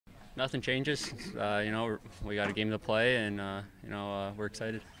Nothing changes. We got a game to play, and we're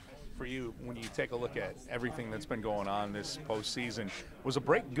excited. For you, when you take a look at everything that's been going on this postseason, was a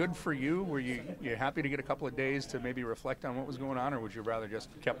break good for you? Were you happy to get a couple of days to maybe reflect on what was going on, or would you rather just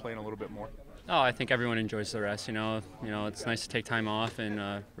kept playing a little bit more? Oh, I think everyone enjoys the rest. It's nice to take time off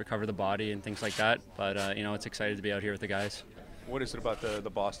and recover the body and things like that. But it's excited to be out here with the guys. What is it about the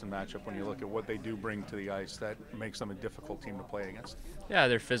Boston matchup when you look at what they do bring to the ice that makes them a difficult team to play against? Yeah,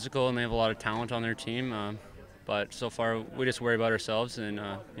 they're physical and they have a lot of talent on their team. But so far, we just worry about ourselves, and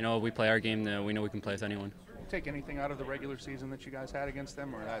we play our game. We know we can play with anyone. Take anything out of the regular season that you guys had against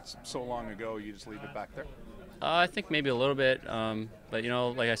them, or that's so long ago you just leave it back there? I think maybe a little bit, but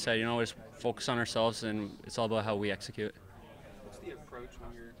like I said, we just focus on ourselves, and it's all about how we execute. What's the approach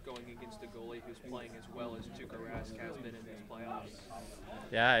when you're going against a goalie who's playing as well as Tuukka Rask has been in these playoffs?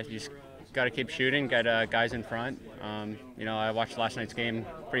 Yeah, you just got to keep shooting, got guys in front. I watched last night's game,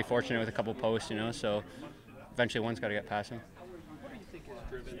 pretty fortunate with a couple posts, so eventually one's got to get past him. What do you think has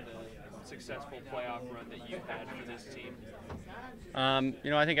driven the successful playoff run that you've had for this team?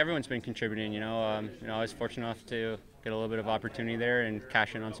 I think everyone's been contributing. I was fortunate enough to get a little bit of opportunity there and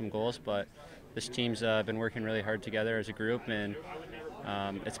cash in on some goals, but this team's been working really hard together as a group, and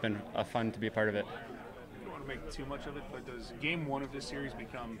it's been fun to be a part of it. I don't want to make too much of it, but does game one of this series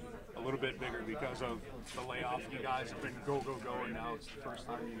become a little bit bigger because of the layoff? You guys have been go, and now it's the first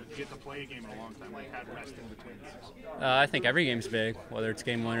time you get to play a game in a long time, had rest in between. I think every game's big, whether it's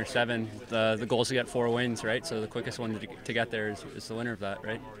game 1 or 7. The goal is to get 4 wins, right? So the quickest one to get there is the winner of that,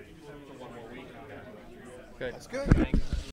 right? One more week. Good. That's good. Thanks.